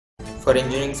For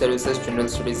Engineering Services General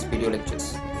Studies video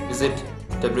lectures, visit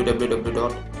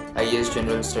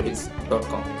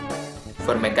www.iesgeneralstudies.com.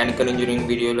 For Mechanical Engineering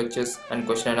video lectures and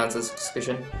question and answers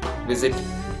discussion, visit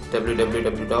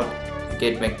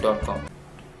www.gatemech.com.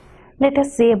 Let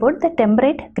us see about the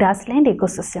temperate grassland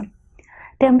ecosystem.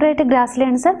 Temperate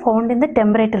grasslands are found in the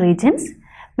temperate regions,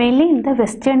 mainly in the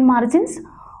western margins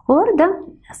or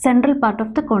the central part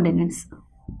of the continents.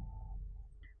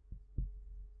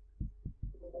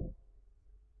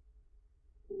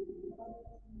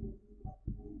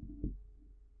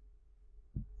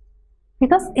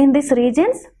 Because in these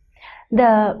regions,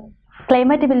 the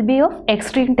climate will be of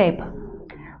extreme type.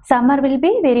 Summer will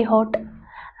be very hot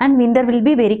and winter will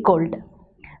be very cold.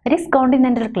 That is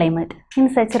continental climate. In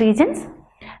such regions,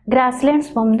 grasslands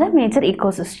form the major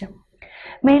ecosystem.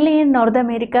 Mainly in North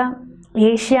America,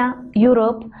 Asia,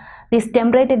 Europe, these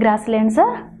temperate grasslands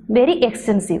are very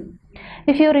extensive.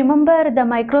 If you remember the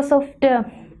Microsoft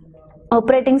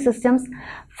operating systems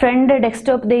front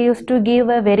desktop, they used to give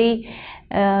a very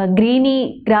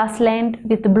greeny grassland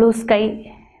with blue sky.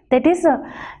 That is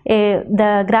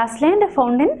the grassland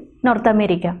found in North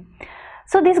America.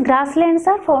 So these grasslands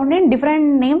are found in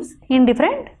different names in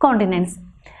different continents.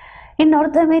 In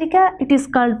North America, it is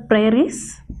called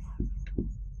prairies.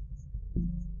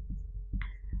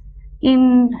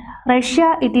 In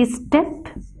Russia, it is steppe.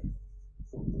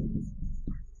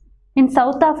 In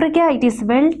South Africa, it is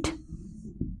veldt.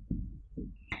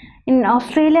 In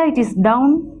Australia, it is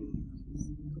down.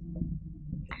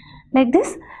 Like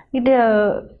this, it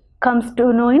comes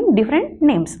to know in different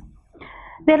names.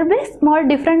 There will be small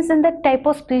difference in the type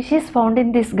of species found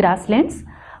in these grasslands.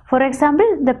 For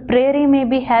example, the prairie may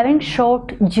be having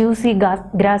short, juicy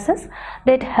grasses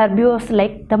that herbivores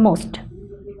like the most.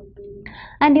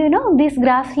 And you know, these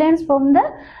grasslands form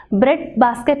the bread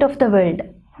basket of the world.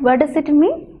 What does it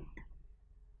mean?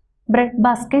 Bread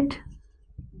basket.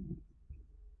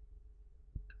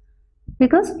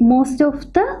 Because most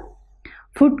of the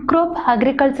food crop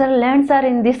agricultural lands are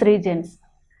in these regions.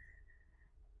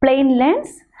 Plain lands,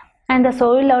 and the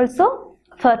soil also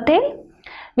fertile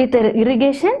with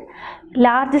irrigation.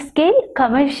 Large scale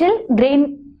commercial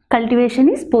grain cultivation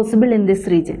is possible in this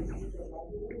region.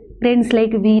 Grains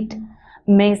like wheat,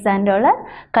 maize and all are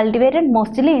cultivated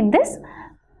mostly in this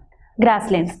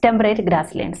grasslands, temperate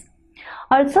grasslands.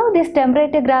 Also, these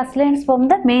temperate grasslands form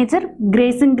the major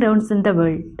grazing grounds in the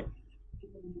world.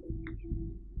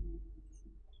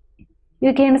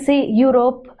 You can see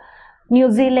Europe, New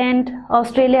Zealand,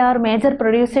 Australia are major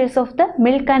producers of the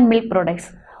milk and milk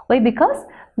products. Why? Because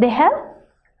they have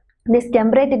these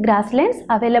temperate grasslands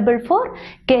available for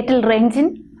cattle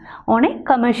ranching on a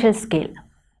commercial scale.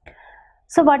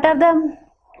 So what are the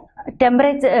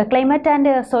temperature, climate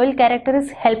and soil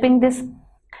characters helping this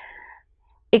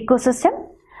ecosystem?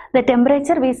 The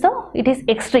temperature we saw, it is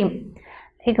extreme,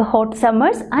 like hot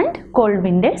summers and cold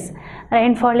winters.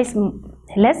 Rainfall is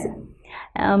less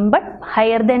but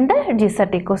higher than the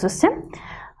desert ecosystem.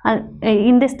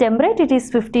 In this temperate, it is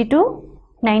 50 to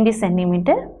 90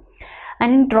 centimeter,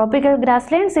 and in tropical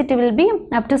grasslands it will be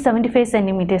up to 75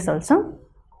 centimeters also.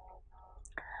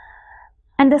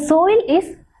 And the soil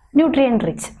is nutrient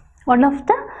rich. One of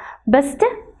the best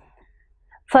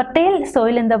fertile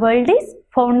soil in the world is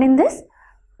found in this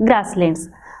grasslands.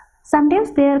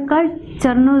 Sometimes they are called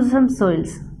Chernosam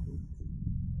soils.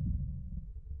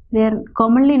 They are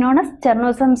commonly known as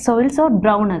Chernosam soils or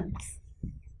brown earths.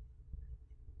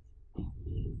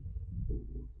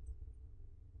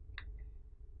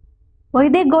 Why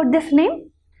they got this name?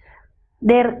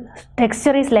 Their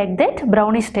texture is like that,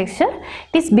 brownish texture.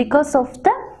 It is because of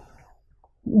the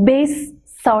base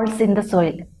salts in the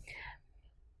soil.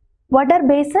 What are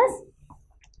bases?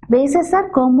 Bases are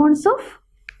compounds of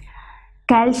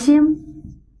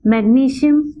calcium,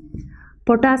 magnesium,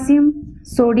 potassium,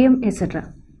 sodium,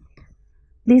 etc.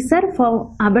 These are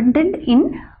abundant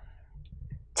in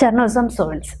Chernosam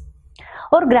soils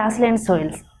or grassland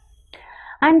soils.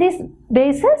 And these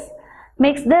bases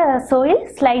makes the soil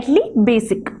slightly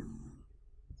basic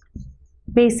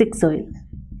soil.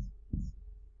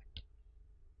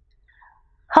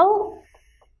 How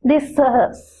these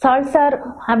salts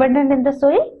are abundant in the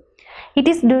soil? It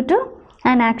is due to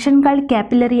an action called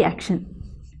capillary action.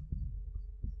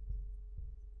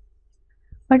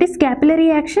 What is capillary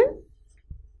action?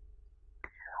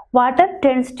 Water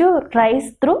tends to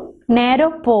rise through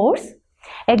narrow pores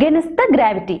against the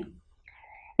gravity.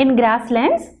 In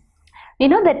grasslands, we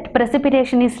know that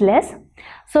precipitation is less,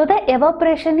 so the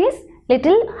evaporation is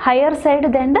little higher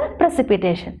side than the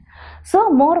precipitation. So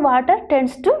more water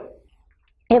tends to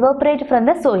evaporate from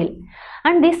the soil,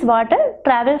 and this water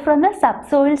travel from the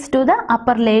subsoils to the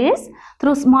upper layers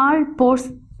through small pores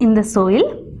in the soil,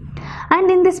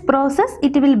 and in this process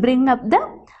it will bring up the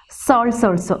salts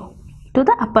also to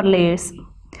the upper layers,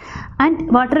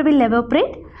 and water will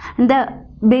evaporate and the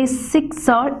basic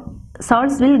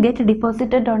salts will get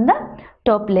deposited on the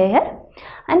top layer,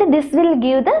 and this will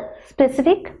give the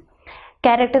specific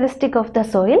characteristic of the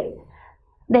soil.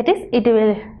 That is, it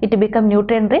will become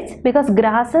nutrient rich, because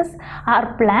grasses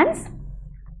are plants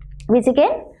which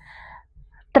can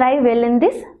thrive well in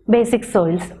these basic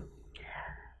soils.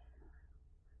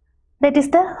 That is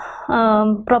the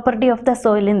property of the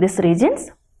soil in these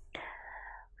regions.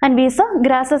 And we saw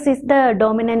grasses is the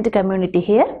dominant community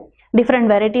here. Different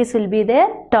varieties will be there: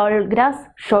 tall grass,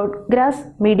 short grass,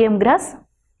 medium grass,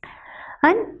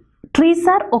 and trees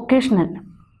are occasional.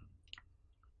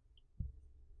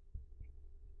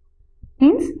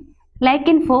 Means, like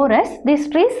in forest, these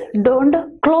trees don't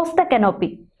close the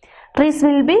canopy. Trees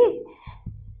will be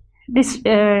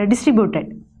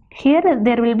distributed. Here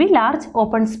there will be large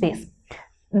open space.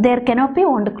 Their canopy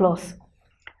won't close.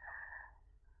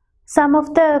 Some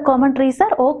of the common trees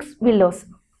are oaks, willows.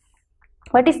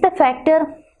 What is the factor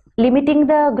limiting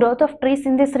the growth of trees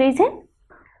in this region?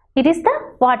 It is the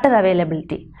water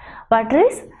availability. Water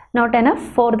is not enough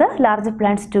for the large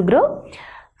plants to grow,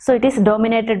 so it is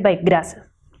dominated by grasses.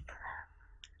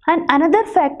 And another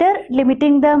factor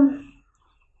limiting the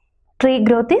tree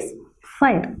growth is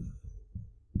fire.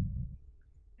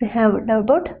 We have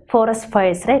about forest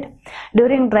fires, right?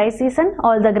 During dry season,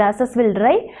 all the grasses will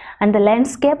dry and the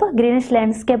landscape, greenish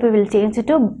landscape, will change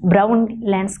to brown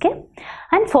landscape,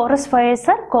 and forest fires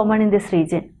are common in this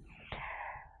region.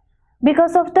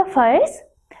 Because of the fires,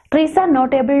 trees are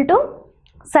not able to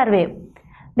survive.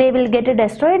 They will get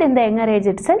destroyed in the younger age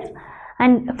itself,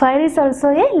 and fire is also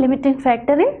a limiting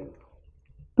factor in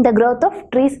the growth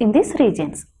of trees in these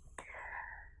regions.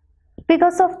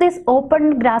 Because of this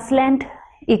open grassland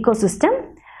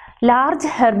ecosystem, large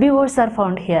herbivores are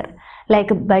found here, like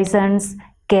bisons,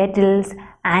 cattle,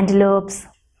 antelopes,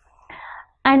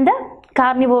 and the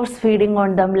carnivores feeding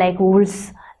on them like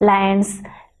wolves, lions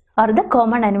are the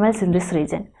common animals in this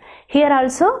region. Here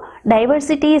also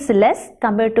diversity is less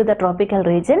compared to the tropical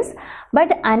regions,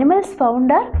 but animals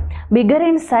found are bigger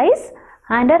in size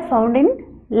and are found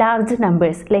in large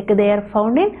numbers, like they are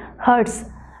found in herds.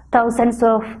 Thousands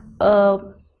of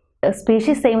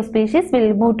same species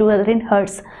will move together in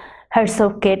herds. Herds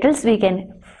of cattle we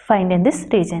can find in this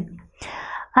region.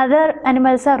 Other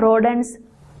animals are rodents,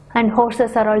 and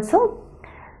horses are also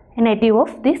native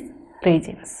of these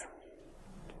regions.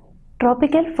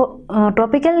 Tropical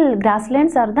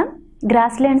grasslands are the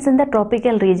grasslands in the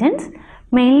tropical regions,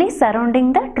 mainly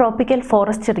surrounding the tropical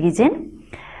forest region.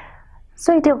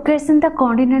 So it occurs in the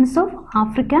continents of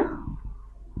Africa,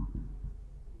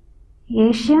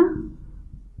 Asia,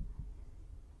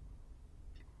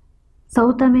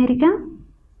 South America.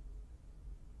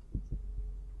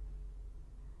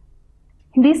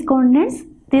 In these continents,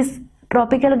 these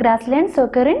tropical grasslands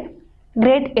occur in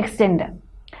great extent,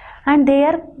 and they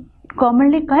are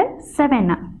commonly called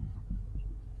savanna.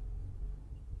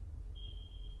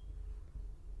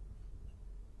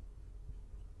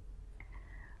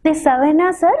 The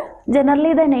savannas are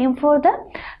generally the name for the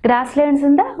grasslands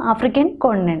in the African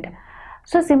continent.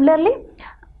 So similarly,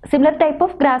 similar type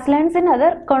of grasslands in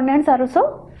other continents are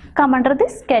also come under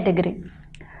this category.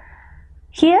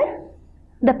 Here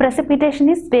the precipitation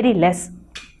is very less,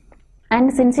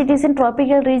 and since it is in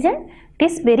tropical region, it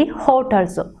is very hot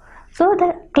also. So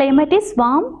the climate is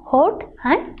warm, hot,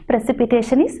 and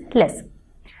precipitation is less.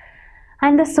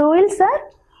 And the soils are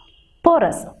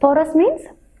porous. Porous means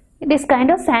it is kind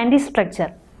of sandy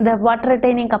structure. The water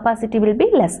retaining capacity will be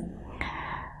less.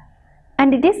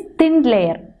 And it is thin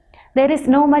layer. There is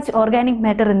no much organic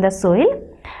matter in the soil.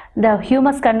 The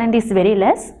humus content is very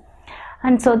less.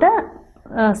 And so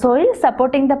the soil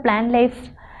supporting the plant life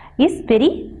is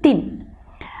very thin.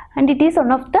 And it is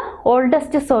one of the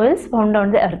oldest soils found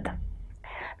on the earth.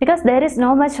 Because there is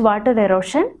no much water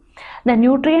erosion, the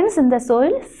nutrients in the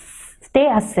soil stay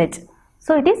as such.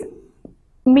 So it is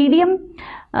medium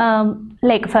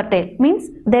like fertile, means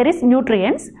there is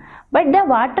nutrients, but the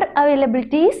water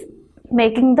availability is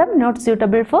making them not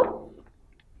suitable for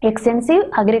extensive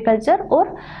agriculture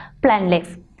or plant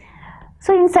life.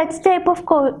 So in such type of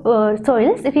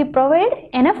soils, if you provide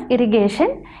enough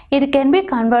irrigation, it can be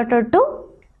converted to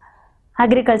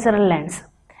agricultural lands.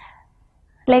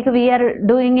 Like we are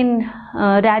doing in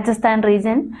Rajasthan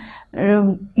region,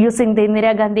 using the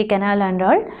Indira Gandhi canal and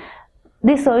all,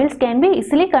 these soils can be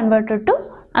easily converted to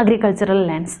agricultural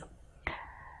lands.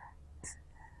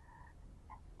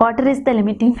 Water is the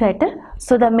limiting factor.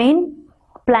 So the main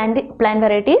plant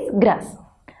variety is grass.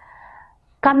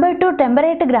 Compared to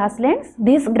temperate grasslands,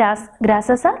 these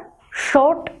grasses are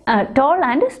short, tall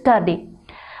and sturdy.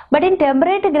 But in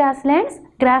temperate grasslands,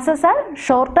 grasses are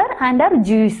shorter and are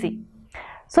juicy.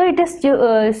 So it is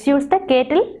suits the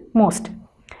cattle most.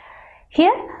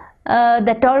 Here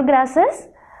the tall grasses,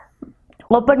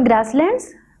 open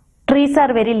grasslands, trees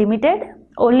are very limited,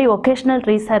 only occasional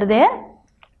trees are there,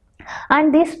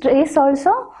 and these trees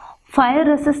also fire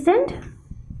resistant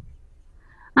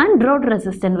and drought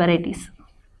resistant varieties.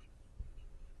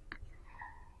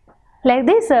 Like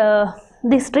this,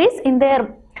 these trees in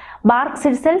their barks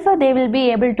itself they will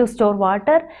be able to store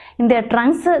water, in their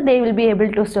trunks they will be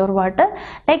able to store water,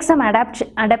 like some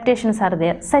adaptations are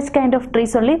there. Such kind of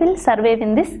trees only will survive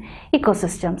in these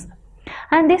ecosystems.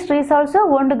 And these trees also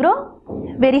won't grow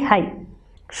very high,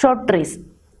 short trees.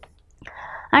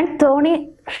 And thorny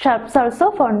shrubs also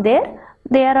found there.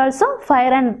 They are also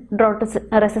fire and drought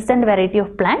resistant variety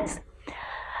of plants.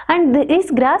 And this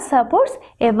grass supports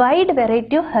a wide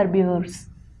variety of herbivores.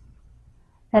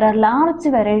 There are large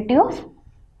variety of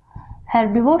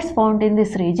herbivores found in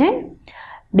this region.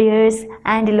 Deers,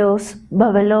 antelopes,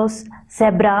 buffaloes,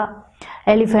 zebra,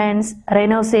 elephants,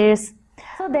 rhinoceros.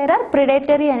 So there are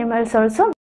predatory animals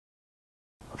also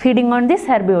feeding on these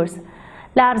herbivores.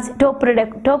 Large top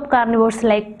carnivores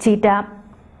like cheetah,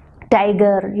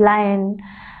 tiger, lion,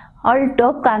 all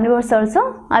top carnivores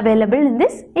also available in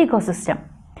this ecosystem.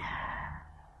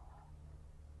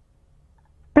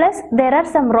 Plus there are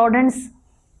some rodents,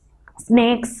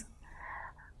 snakes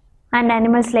and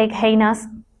animals like hyenas.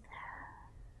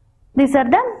 These are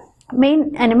the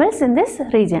main animals in this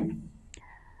region.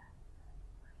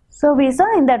 So we saw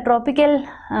in the tropical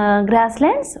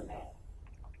grasslands,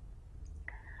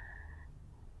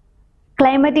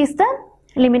 climate is the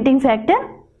limiting factor.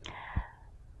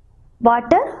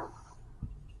 Water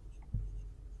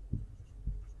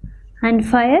and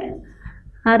fire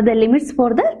are the limits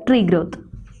for the tree growth.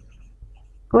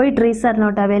 Why trees are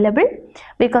not available?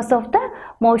 Because of the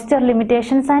moisture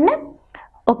limitations and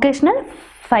occasional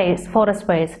fires, forest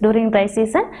fires. During dry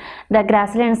season, the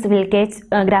grasslands will catch,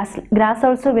 grass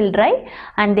also will dry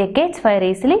and they catch fire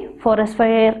easily. Forest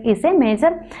fire is a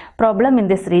major problem in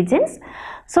these regions.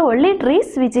 So only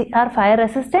trees which are fire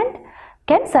resistant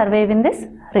can survive in these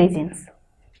regions.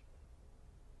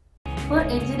 For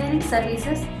engineering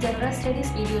services general studies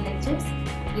video lectures,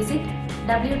 visit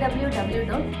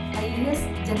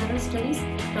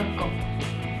www.iesgeneralstudies.com.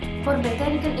 For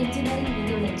mechanical engineering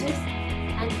video lectures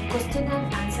and question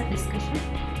and answer discussion,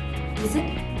 visit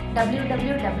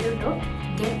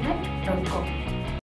www.getnet.com.